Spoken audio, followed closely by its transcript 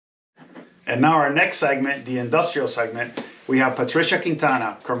And now our next segment, the industrial segment, we have Patricia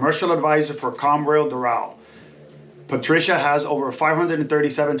Quintana, commercial advisor for Comrail Doral. Patricia has over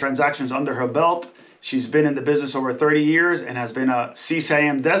 537 transactions under her belt. She's been in the business over 30 years and has been a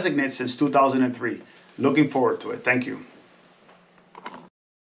CCIM designate since 2003. Looking forward to it. Thank you.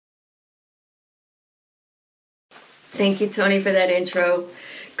 Thank you, Tony, for that intro.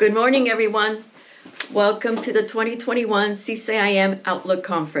 Good morning, everyone. Welcome to the 2021 CCIM Outlook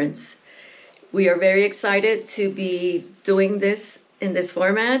Conference. We are very excited to be doing this in this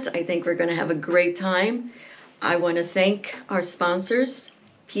format. I think we're going to have a great time. I want to thank our sponsors,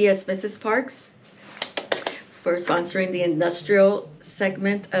 PS Mrs. Parks, for sponsoring the industrial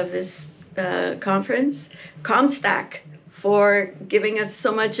segment of this conference, Comstack for giving us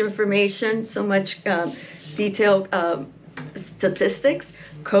so much information, so much detailed statistics,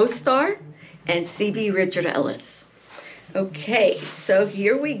 CoStar, and CB Richard Ellis. Okay, so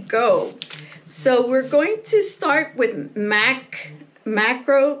here we go. So we're going to start with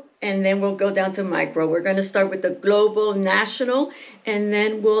macro, and then we'll go down to micro. We're going to start with the global, national, and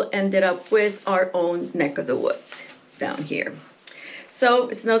then we'll end it up with our own neck of the woods down here. So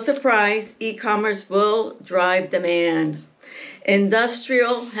it's no surprise, e-commerce will drive demand.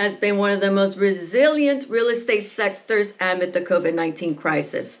 Industrial has been one of the most resilient real estate sectors amid the COVID-19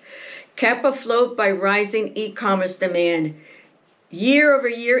 crisis, kept afloat by rising e-commerce demand. Year over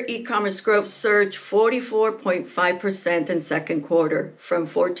year, e-commerce growth surged 44.5% in second quarter from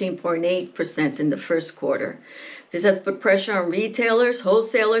 14.8% in the first quarter. This has put pressure on retailers,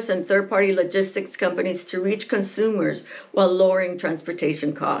 wholesalers, and third-party logistics companies to reach consumers while lowering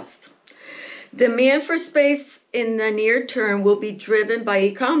transportation costs. Demand for space in the near term will be driven by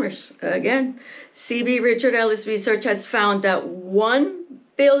e-commerce. Again, CB Richard Ellis research has found that $1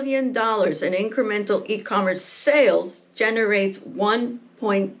 billion in incremental e-commerce sales generates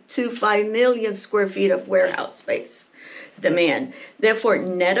 1.25 million square feet of warehouse space demand. Therefore,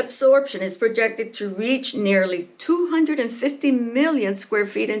 net absorption is projected to reach nearly 250 million square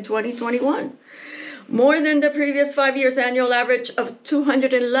feet in 2021, more than the previous 5 years' annual average of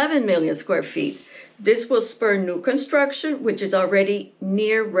 211 million square feet. This will spur new construction, which is already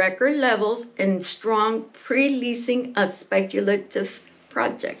near record levels, and strong pre-leasing of speculative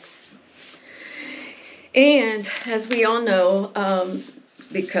projects. And as we all know,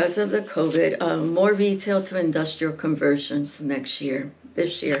 because of the COVID, more retail to industrial conversions this year,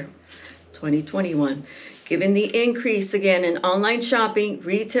 2021. Given the increase again in online shopping,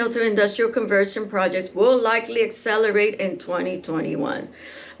 retail to industrial conversion projects will likely accelerate in 2021.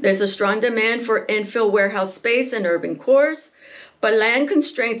 There's a strong demand for infill warehouse space in urban cores, but land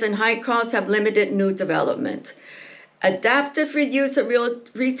constraints and high costs have limited new development. Adaptive reuse of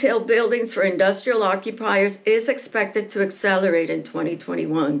retail buildings for industrial occupiers is expected to accelerate in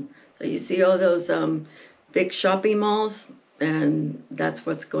 2021. So you see all those big shopping malls, and that's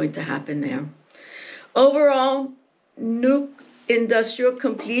what's going to happen there. Overall, new industrial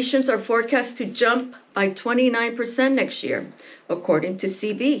completions are forecast to jump by 29% next year, according to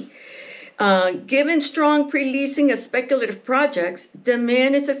CB. Given strong pre-leasing of speculative projects,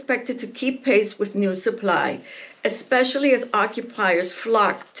 demand is expected to keep pace with new supply, especially as occupiers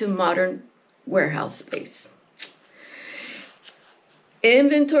flock to modern warehouse space.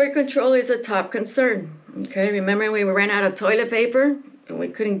 Inventory control is a top concern. Okay, remember we ran out of toilet paper and we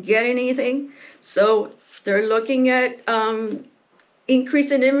couldn't get anything? So they're looking at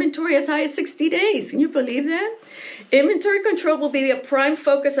increase in inventory as high as 60 days. Can you believe that? Inventory control will be a prime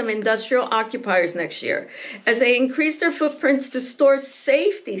focus of industrial occupiers next year as they increase their footprints to store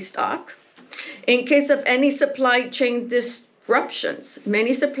safety stock in case of any supply chain disruptions.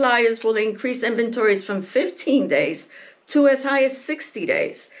 Many suppliers will increase inventories from 15 days to as high as 60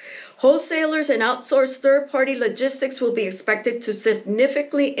 days. Wholesalers and outsourced third-party logistics will be expected to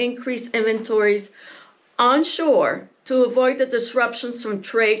significantly increase inventories onshore to avoid the disruptions from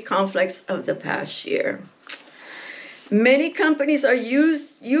trade conflicts of the past year. Many companies are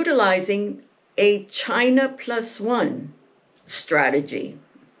utilizing a China plus one strategy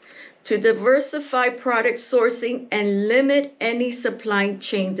to diversify product sourcing and limit any supply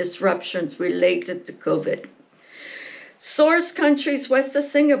chain disruptions related to COVID. Source countries west of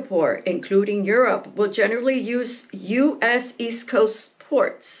Singapore, including Europe, will generally use U.S. East Coast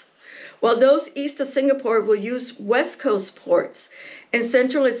ports, while those east of Singapore will use West Coast ports, and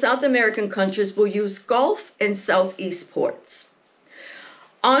Central and South American countries will use Gulf and Southeast ports.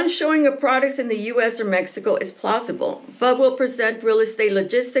 Onshoring of products in the U.S. or Mexico is plausible, but will present real estate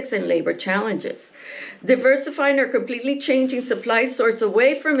logistics and labor challenges. Diversifying or completely changing supply sources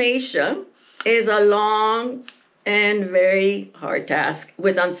away from Asia is a long and very hard task,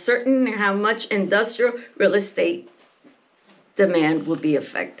 with uncertain how much industrial real estate demand will be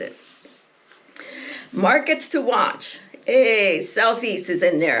affected. Markets to watch. Hey, Southeast is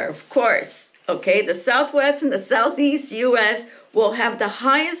in there, of course. Okay, the Southwest and the Southeast U.S. will have the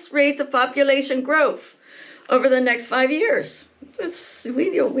highest rates of population growth over the next 5 years.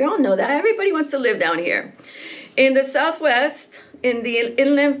 We all know that. Everybody wants to live down here. In the Southwest, in the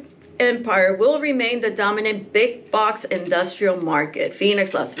Inland Empire, will remain the dominant big box industrial market.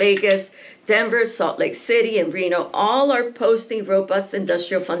 Phoenix, Las Vegas, Denver, Salt Lake City, and Reno all are posting robust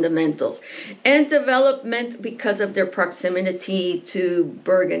industrial fundamentals and development because of their proximity to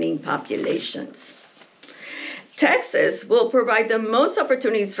burgeoning populations. Texas will provide the most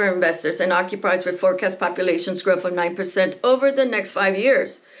opportunities for investors and occupiers with forecast populations growth of 9% over the next 5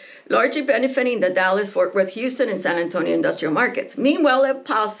 years, largely benefiting the Dallas, Fort Worth, Houston, and San Antonio industrial markets. Meanwhile, El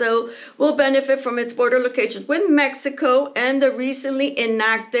Paso will benefit from its border locations with Mexico and the recently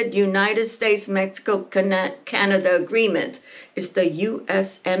enacted United States-Mexico-Canada Agreement. It's the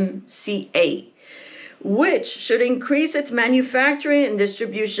USMCA, which should increase its manufacturing and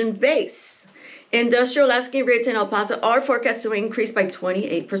distribution base. Industrial asking rates in El Paso are forecast to increase by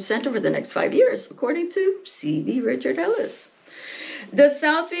 28% over the next 5 years, according to C.B. Richard Ellis. The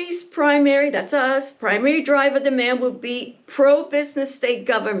Southeast primary, that's us, primary drive of demand will be pro-business state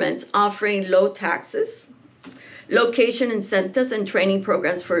governments offering low taxes, location incentives, and training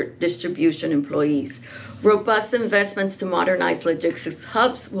programs for distribution employees. Robust investments to modernize logistics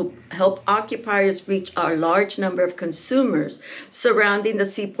hubs will help occupiers reach a large number of consumers surrounding the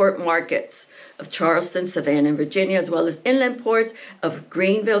seaport markets of Charleston, Savannah, and Virginia, as well as inland ports of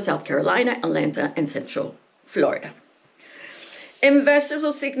Greenville, South Carolina, Atlanta, and Central Florida. Investors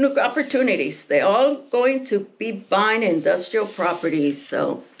will seek new opportunities. They're all going to be buying industrial properties.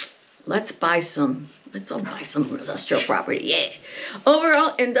 So let's all buy some industrial property. Yeah.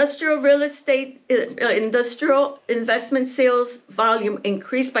 Overall, industrial real estate, industrial investment sales volume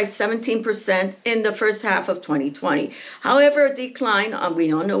increased by 17% in the first half of 2020. However, a decline, we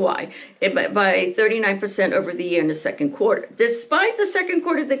don't know why, by 39% over the year in the second quarter. Despite the second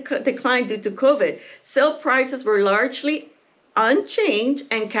quarter decline due to COVID, sale prices were largely unchanged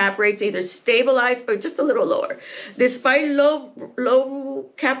and cap rates either stabilized or just a little lower. Despite low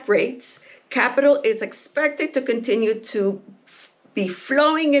cap rates, capital is expected to continue to be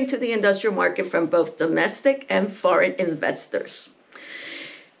flowing into the industrial market from both domestic and foreign investors.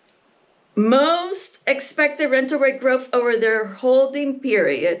 Most expected rental rate growth over their holding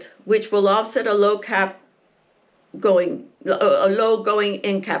period, which will offset a low going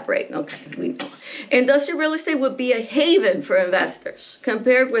in cap rate. Okay, we know. Industrial real estate would be a haven for investors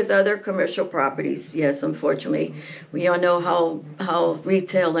compared with other commercial properties. Yes, unfortunately, we all know how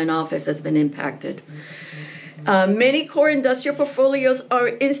retail and office has been impacted. Many core industrial portfolios are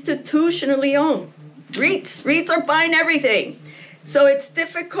institutionally owned. REITs are buying everything. So it's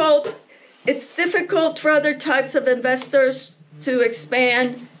difficult for other types of investors to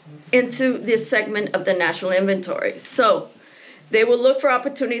expand into this segment of the national inventory. So they will look for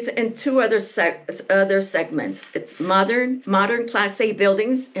opportunities in two other segments. It's modern Class A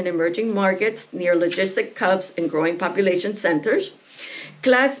buildings in emerging markets near logistic hubs and growing population centers.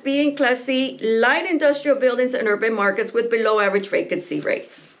 Class B and Class C light industrial buildings in urban markets with below average vacancy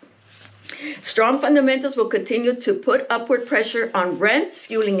rates. Strong fundamentals will continue to put upward pressure on rents,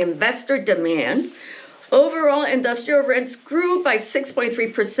 fueling investor demand. Overall, industrial rents grew by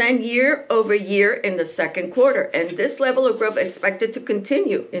 6.3% year over year in the second quarter, and this level of growth is expected to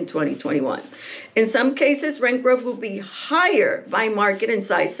continue in 2021. In some cases, rent growth will be higher by market and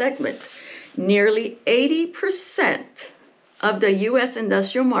size segment. Nearly 80% of the U.S.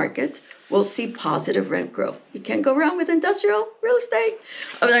 industrial market will see positive rent growth. You can't go wrong with industrial real estate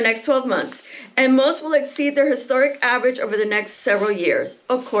over the next 12 months. And most will exceed their historic average over the next several years,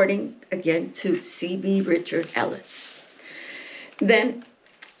 according, again, to C.B. Richard Ellis. Then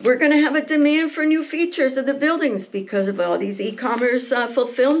we're going to have a demand for new features of the buildings because of all these e-commerce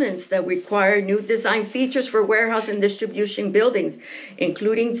fulfillments that require new design features for warehouse and distribution buildings,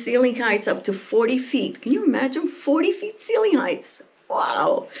 including ceiling heights up to 40 feet. Can you imagine 40 feet ceiling heights?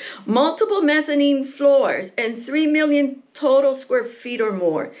 Wow. Multiple mezzanine floors and 3 million total square feet or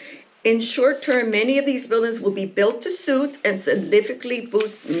more. In short term, many of these buildings will be built to suit and significantly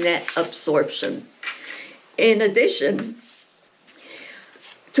boost net absorption. In addition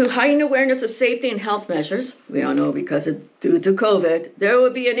to heightened awareness of safety and health measures, we all know because due to COVID, there will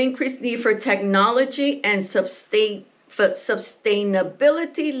be an increased need for technology and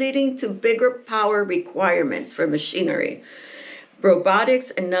sustainability, leading to bigger power requirements for machinery,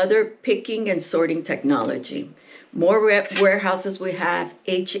 robotics, and other picking and sorting technology. More warehouses will have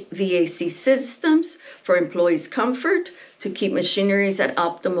HVAC systems for employees' comfort to keep machineries at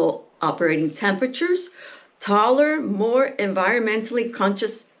optimal operating temperatures. Taller, more environmentally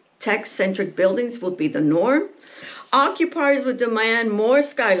conscious, tech-centric buildings will be the norm. Occupiers will demand more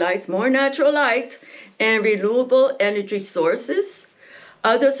skylights, more natural light, and renewable energy sources.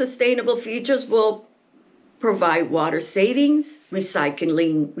 Other sustainable features will provide water savings,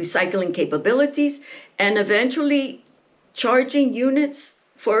 recycling capabilities, and eventually charging units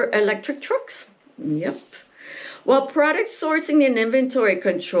for electric trucks. Yep. While product sourcing and inventory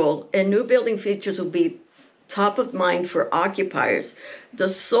control and new building features will be top of mind for occupiers, the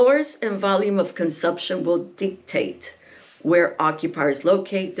source and volume of consumption will dictate where occupiers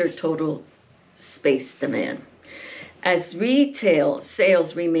locate their total space demand. As retail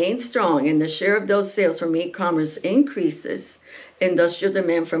sales remain strong and the share of those sales from e-commerce increases, industrial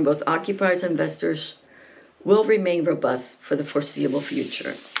demand from both occupiers and investors will remain robust for the foreseeable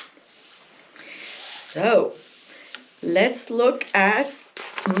future. So let's look at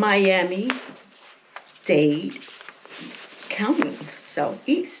Miami-Dade County,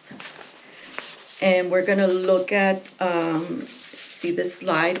 Southeast. And we're going to look at, see the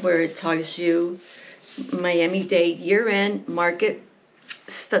slide where it tells you Miami-Dade year-end market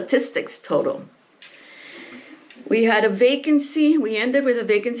statistics total. We had a vacancy. We ended with a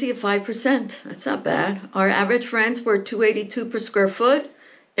vacancy of 5%. That's not bad. Our average rents were $282 per square foot.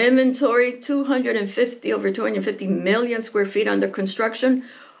 Inventory, over 250 million square feet under construction,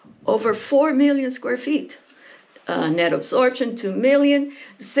 over 4 million square feet. Net absorption, 2 million.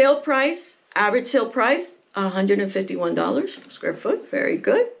 Sale price, average sale price, $151 per square foot. Very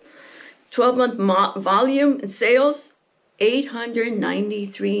good. 12-month volume in sales,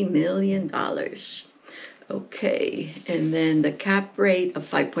 $893 million. Okay, and then the cap rate of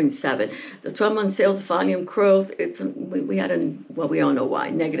 5.7. The 12-month sales volume growth, we had we all know why,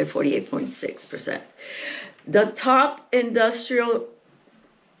 negative 48.6%. The top industrial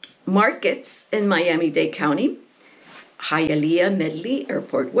markets in Miami-Dade County: Hialeah, Medley,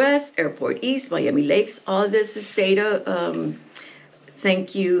 Airport West, Airport East, Miami Lakes. All this is data.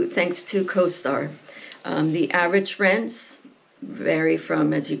 Thanks to CoStar. The average rents vary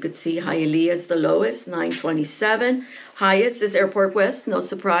from, as you could see, Hialeah is the lowest, $927. Highest is Airport West, no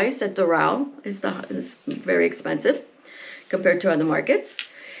surprise, at Doral is very expensive compared to other markets.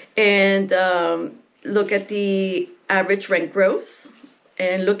 And look at the average rent growth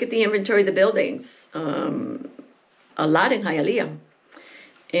and look at the inventory of the buildings. A lot in Hialeah.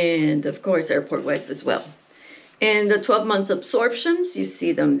 And of course, Airport West as well. And the 12 months absorptions, you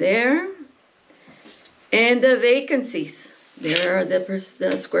see them there. And the vacancies. There are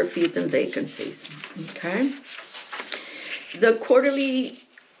the square feet and vacancies. Okay. The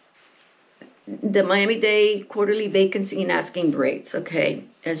Miami-Dade quarterly vacancy and asking rates. Okay.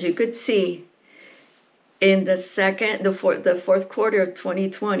 As you could see, in the fourth quarter of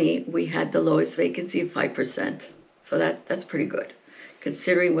 2020, we had the lowest vacancy of 5%. So that's pretty good,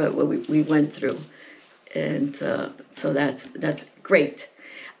 considering what we went through. And so that's great.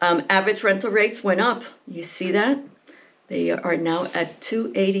 Average rental rates went up. You see that? They are now at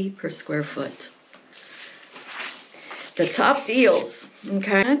 $280 per square foot. The top deals,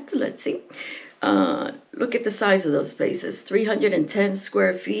 okay, let's see. Look at the size of those spaces. 310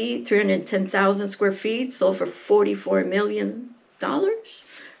 square feet, 310,000 square feet, sold for $44 million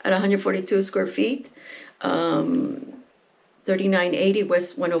at 142 square feet. 3980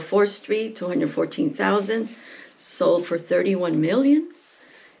 West 104th Street, 214,000, sold for $31 million.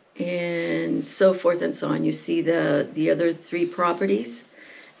 And so forth and so on. You see the other three properties,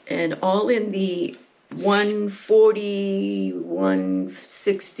 and all in the 140,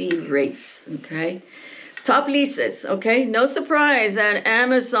 160 rates, okay? Top leases, okay? No surprise that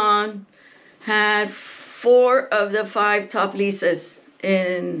Amazon had 4 of the 5 top leases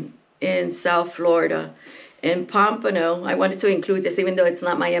in South Florida. In Pompano, I wanted to include this, even though it's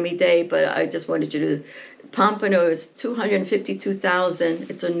not Miami-Dade, but I just wanted you to. Pompano is $252,000.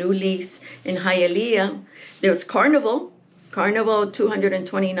 It's a new lease. In Hialeah, there's Carnival,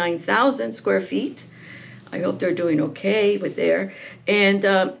 229,000 square feet. I hope they're doing okay with there. And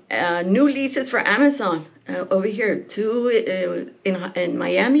new leases for Amazon over here, 2 in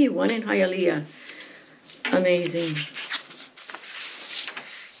Miami, 1 in Hialeah. Amazing.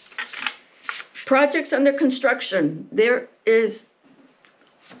 Projects under construction. There is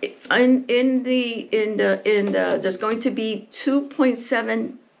there's going to be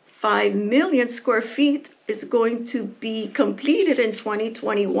 2.75 million square feet is going to be completed in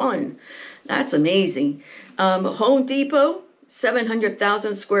 2021. That's amazing. Home Depot,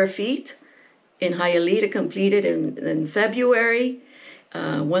 700,000 square feet in Hialeah, completed in February.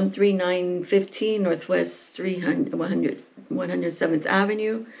 13915 Northwest 107th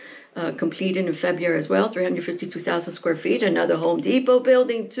Avenue, completed in February as well, 352,000 square feet. Another Home Depot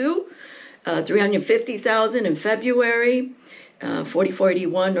building too, 350,000 in February.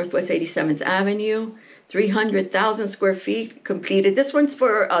 4481 Northwest 87th Avenue, 300,000 square feet completed. This one's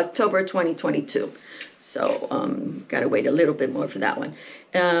for October 2022. So gotta wait a little bit more for that one.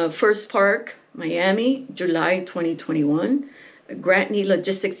 First Park, Miami, July 2021. Grantney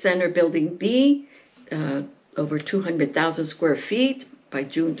Logistics Center Building B, over 200,000 square feet by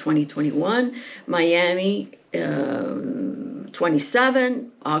June 2021. Miami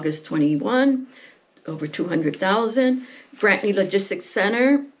 27, August 21, over 200,000. Grantney Logistics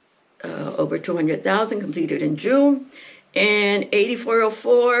Center, over 200,000, completed in June. And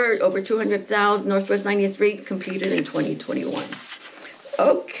 8404, over 200,000, Northwest 90th Street, completed in 2021.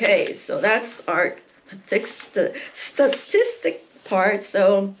 Okay, so that's our statistic part.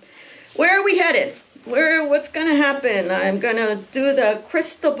 So where are we headed? What's gonna happen? I'm gonna do the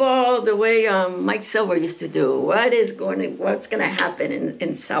crystal ball the way Mike Silver used to do. What's gonna happen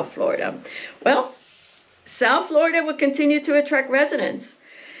in South Florida? Well, South Florida will continue to attract residents.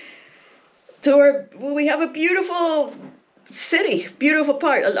 We have a beautiful city, beautiful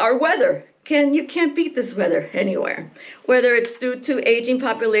part. Our weather, you can't beat this weather anywhere. Whether it's due to aging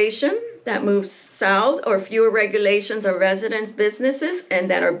population that moves south, or fewer regulations on residents' businesses and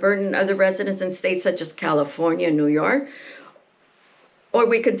that are burdening other residents in states such as California and New York, or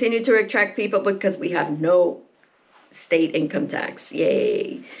we continue to attract people because we have no state income tax.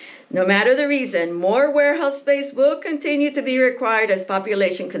 Yay. No matter the reason, more warehouse space will continue to be required as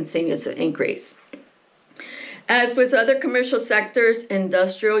population continues to increase. As with other commercial sectors,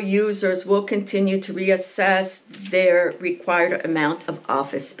 industrial users will continue to reassess their required amount of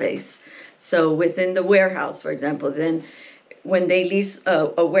office space. So within the warehouse, for example, then when they lease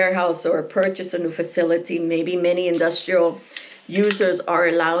a warehouse or purchase a new facility, maybe many industrial users are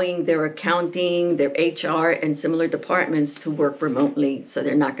allowing their accounting, their HR, and similar departments to work remotely, so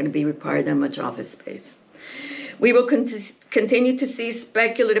they're not going to be required that much office space. We will continue to see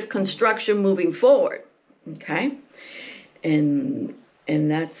speculative construction moving forward, okay? And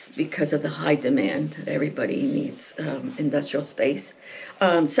that's because of the high demand. Everybody needs industrial space.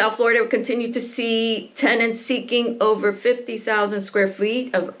 South Florida will continue to see tenants seeking over 50,000 square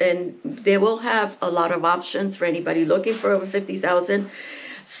feet, and they will have a lot of options for anybody looking for over 50,000.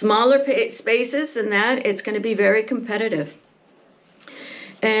 Smaller spaces than that, it's going to be very competitive.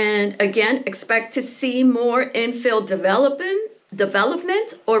 And again, expect to see more infill development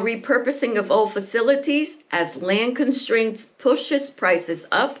or repurposing of old facilities as land constraints pushes prices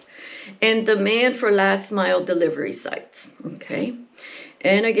up and demand for last mile delivery sites. Okay.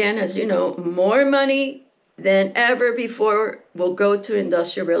 And again, as you know, more money than ever before will go to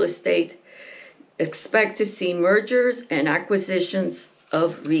industrial real estate. Expect to see mergers and acquisitions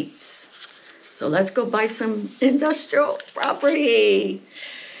of REITs. So let's go buy some industrial property.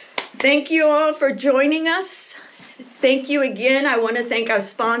 Thank you all for joining us. Thank you again. I want to thank our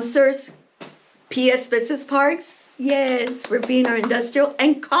sponsors, PS Business Parks, yes, for being our industrial,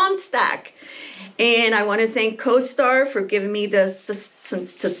 and Comstack. And I want to thank CoStar for giving me some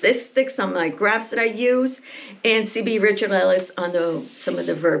statistics on my graphs that I use, and CB Richard Ellis on some of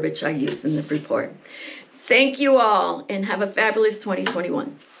the verbiage I use in the report. Thank you all, and have a fabulous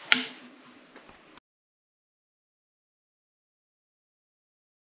 2021.